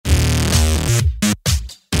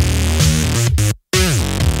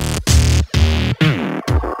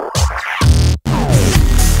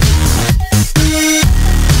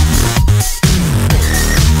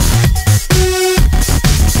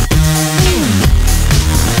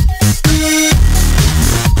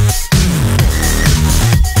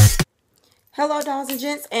Hello dolls and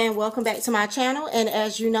gents, and welcome back to my channel. And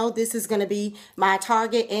as you know, this is going to be my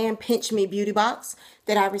Target and Pinch Me beauty box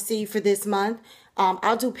that I received for this month.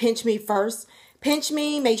 I'll do Pinch Me first. Pinch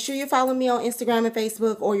Me, make sure you follow me on Instagram and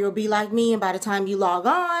Facebook, or you'll be like me, and by the time you log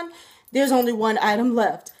on, there's only one item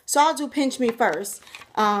left. So I'll do Pinch Me first.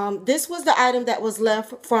 This was the item that was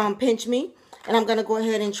left from Pinch Me, and I'm going to go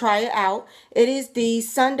ahead and try it out. It is the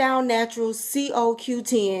Sundown Natural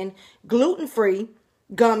CoQ10 gluten-free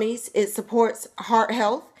gummies. It supports heart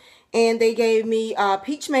health, and they gave me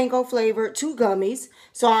peach mango flavored 2 gummies.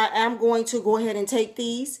 So I am going to go ahead and take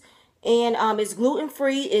these. And it's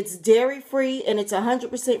gluten-free, it's dairy-free, and it's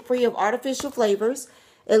 100% free of artificial flavors.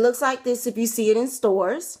 It looks like this if you see it in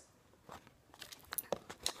stores.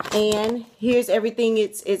 And here's everything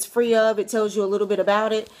it's free of. It tells you a little bit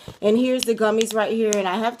about it. And here's the gummies right here, and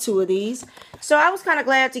I have 2 of these. So I was kind of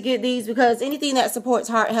glad to get these because anything that supports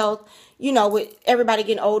heart health, you know, with everybody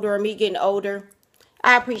getting older or me getting older,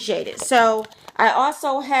 I appreciate it. So I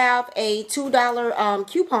also have a $2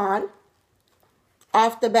 coupon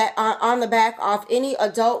off the back, on the back of any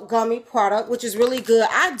adult gummy product, which is really good.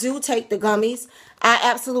 I do take the gummies. I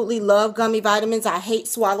absolutely love gummy vitamins. I hate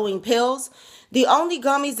swallowing pills. The only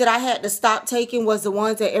gummies that I had to stop taking was the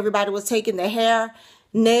ones that everybody was taking, the hair,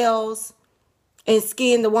 nails, and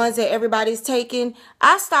skin, the ones that everybody's taking.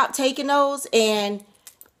 I stopped taking those, and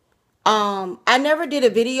I never did a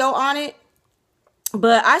video on it,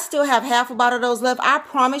 but I still have half a bottle of those left. I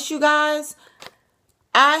promise you guys,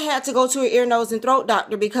 I had to go to an ear, nose, and throat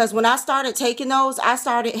doctor because when I started taking those, I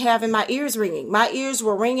started having my ears ringing. My ears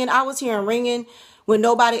were ringing. I was hearing ringing when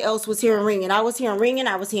nobody else was hearing ringing. I was hearing ringing.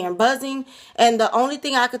 I was hearing buzzing. And the only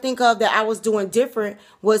thing I could think of that I was doing different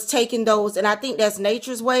was taking those. And I think that's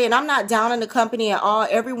nature's way. And I'm not down in the company at all.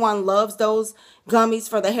 Everyone loves those gummies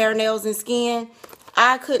for the hair, nails, and skin.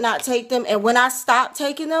 I could not take them. And when I stopped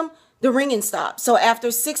taking them, the ringing stopped. So after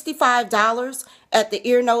 $65 at the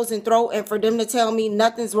ear, nose, and throat, and for them to tell me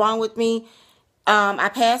nothing's wrong with me, I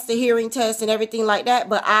passed the hearing test and everything like that,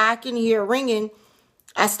 but I can hear ringing.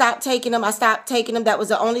 I stopped taking them. That was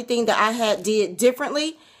the only thing that I had did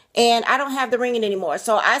differently, and I don't have the ringing anymore.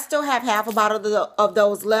 So I still have half a bottle of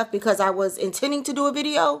those left because I was intending to do a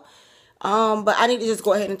video, but I need to just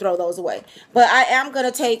go ahead and throw those away. But I am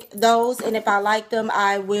going to take those, and if I like them,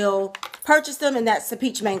 I will purchase them, and that's the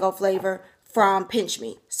peach mango flavor from Pinch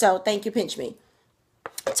Me. So thank you, Pinch Me.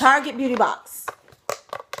 Target beauty box.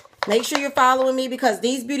 Make sure you're following me because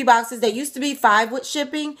these beauty boxes, they used to be 5 with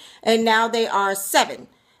shipping, and now they are 7,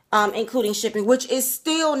 including shipping, which is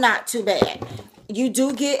still not too bad. You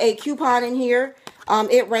do get a coupon in here.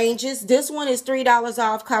 It ranges. This one is $3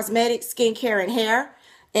 off cosmetics, skincare, and hair.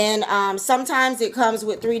 And sometimes it comes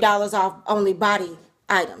with $3 off only body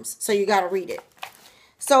items. So you got to read it.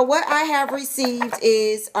 So what I have received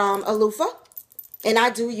is a loofah, and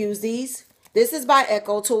I do use these. This is by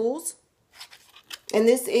Echo Tools, and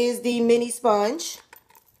this is the mini sponge.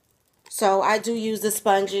 So I do use the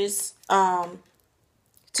sponges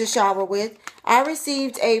to shower with. I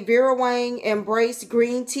received a Vera Wang Embrace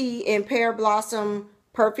Green Tea and Pear Blossom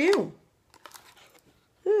perfume.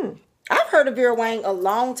 I've heard of Vera Wang a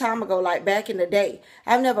long time ago, like back in the day.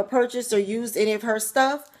 I've never purchased or used any of her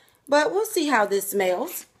stuff, but we'll see how this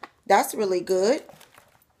smells. That's really good.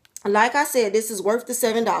 Like I said, this is worth the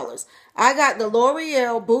 $7. I got the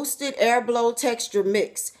L'Oreal Boosted Air Blow Texture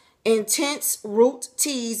Mix. Intense Root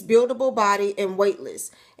Teas, Buildable Body, and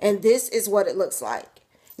Weightless. And this is what it looks like.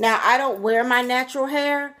 Now, I don't wear my natural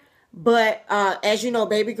hair, but as you know,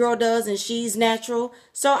 baby girl does, and she's natural.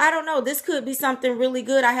 So I don't know. This could be something really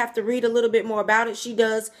good. I have to read a little bit more about it. She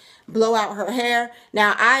does blow out her hair.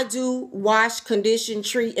 Now, I do wash, condition,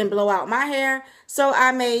 treat, and blow out my hair. So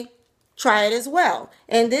I may try it as well.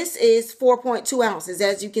 And this is 4.2 ounces.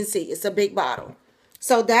 As you can see, it's a big bottle.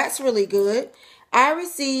 So that's really good. I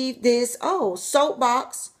received this,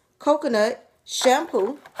 Soapbox Coconut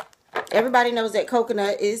Shampoo. Everybody knows that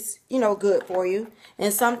coconut is, you know, good for you.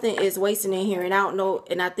 And something is wasting in here. And I don't know,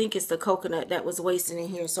 and I think it's the coconut that was wasting in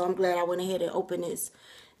here. So I'm glad I went ahead and opened this.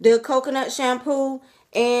 The coconut shampoo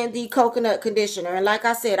and the coconut conditioner. And like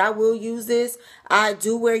I said, I will use this. I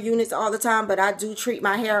do wear units all the time, but I do treat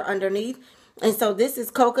my hair underneath. And so this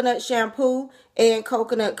is coconut shampoo and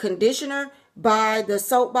coconut conditioner by the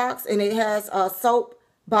Soapbox, and it has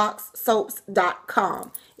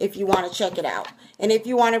soapboxsoaps.com if you want to check it out. And if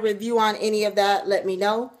you want a review on any of that, let me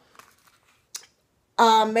know.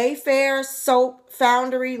 Mayfair Soap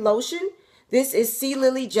Foundry Lotion. This is Sea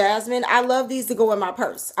Lily Jasmine. I love these to go in my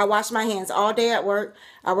purse. I wash my hands all day at work.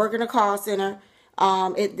 I work in a call center.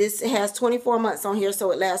 This has 24 months on here,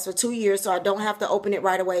 so it lasts for 2 years, so I don't have to open it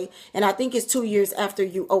right away. And I think it's 2 years after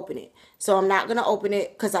you open it. So I'm not going to open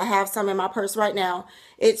it because I have some in my purse right now.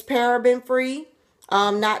 It's paraben free,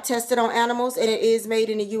 not tested on animals, and it is made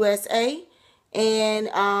in the USA. And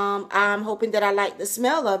I'm hoping that I like the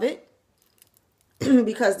smell of it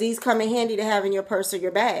because these come in handy to have in your purse or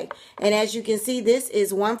your bag. And as you can see, this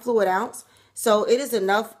is 1 fluid ounce. So it is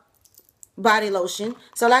enough body lotion.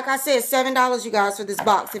 So like I said, $7, you guys, for this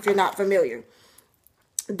box if you're not familiar.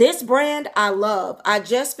 This brand I love. I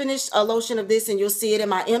just finished a lotion of this and you'll see it in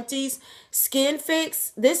my empties. Skin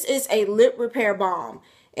Fix. This is a lip repair balm.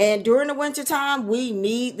 And during the winter time, we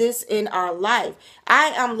need this in our life.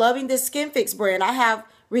 I am loving this Skin Fix brand. I have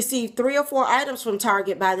received 3 or 4 items from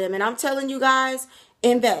Target by them. And I'm telling you guys,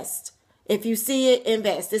 invest. If you see it,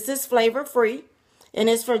 invest. This is flavor free. And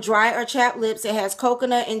it's for dry or chapped lips. It has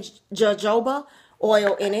coconut and jojoba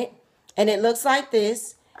oil in it. And it looks like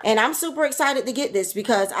this. And I'm super excited to get this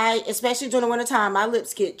because especially during the winter time, my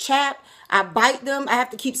lips get chapped. I bite them. I have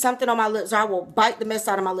to keep something on my lips or I will bite the mess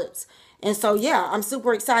out of my lips. And so, yeah, I'm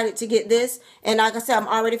super excited to get this. And like I said, I'm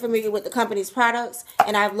already familiar with the company's products.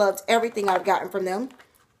 And I've loved everything I've gotten from them.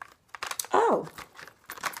 Oh.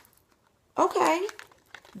 Okay.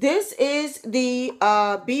 This is the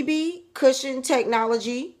BB Cushion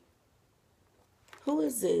Technology. Who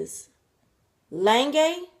is this?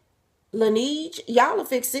 Laneige. Y'all will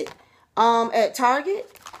fix it. At Target.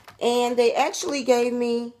 And they actually gave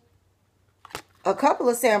me a couple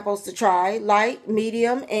of samples to try. Light,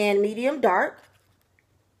 medium, and medium dark.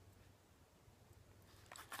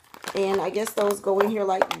 And I guess those go in here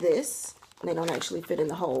like this. They don't actually fit in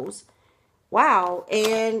the holes. Wow.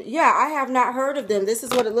 And yeah, I have not heard of them. This is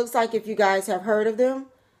what it looks like if you guys have heard of them.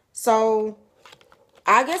 So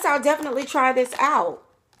I guess I'll definitely try this out.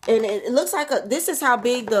 And it looks like this is how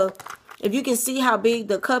big if you can see how big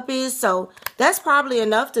the cup is. So that's probably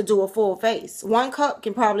enough to do a full face. 1 cup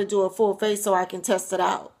can probably do a full face so I can test it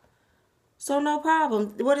out. So no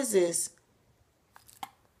problem. What is this?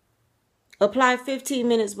 Apply 15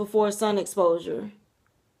 minutes before sun exposure.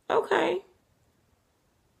 Okay.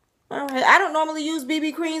 All right. I don't normally use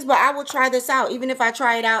BB creams, but I will try this out. Even if I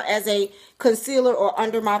try it out as a concealer or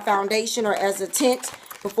under my foundation or as a tint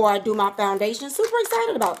before I do my foundation. Super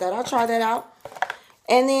excited about that. I'll try that out.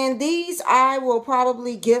 And then these I will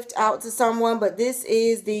probably gift out to someone. But this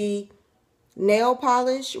is the nail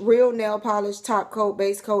polish, real nail polish, top coat,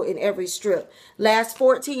 base coat in every strip. Lasts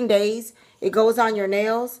 14 days. It goes on your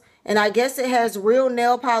nails. And I guess it has real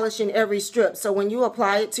nail polish in every strip. So when you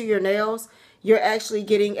apply it to your nails, you're actually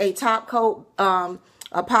getting a top coat,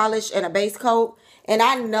 a polish, and a base coat. And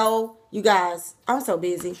I know, you guys, I'm so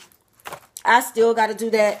busy. I still got to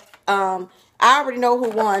do that. I already know who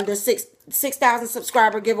won the 6,000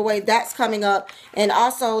 subscriber giveaway. That's coming up. And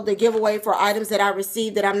also the giveaway for items that I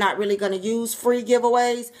received that I'm not really going to use, free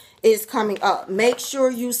giveaways, is coming up. Make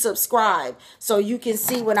sure you subscribe so you can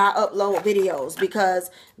see when I upload videos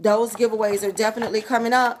because those giveaways are definitely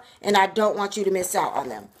coming up and I don't want you to miss out on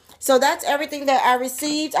them. So that's everything that I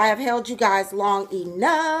received. I have held you guys long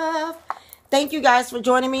enough. Thank you guys for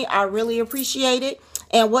joining me. I really appreciate it.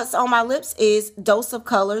 And what's on my lips is Dose of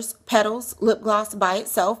Colors Petals Lip Gloss by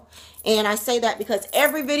itself. And I say that because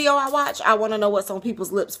every video I watch, I want to know what's on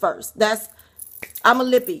people's lips first. I'm a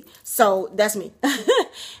lippy, so that's me.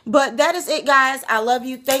 But that is it, guys. I love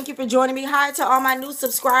you. Thank you for joining me. Hi to all my new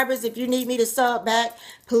subscribers. If you need me to sub back,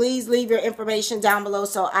 please leave your information down below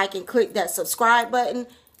so I can click that subscribe button.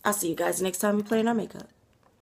 I'll see you guys next time we play in our makeup.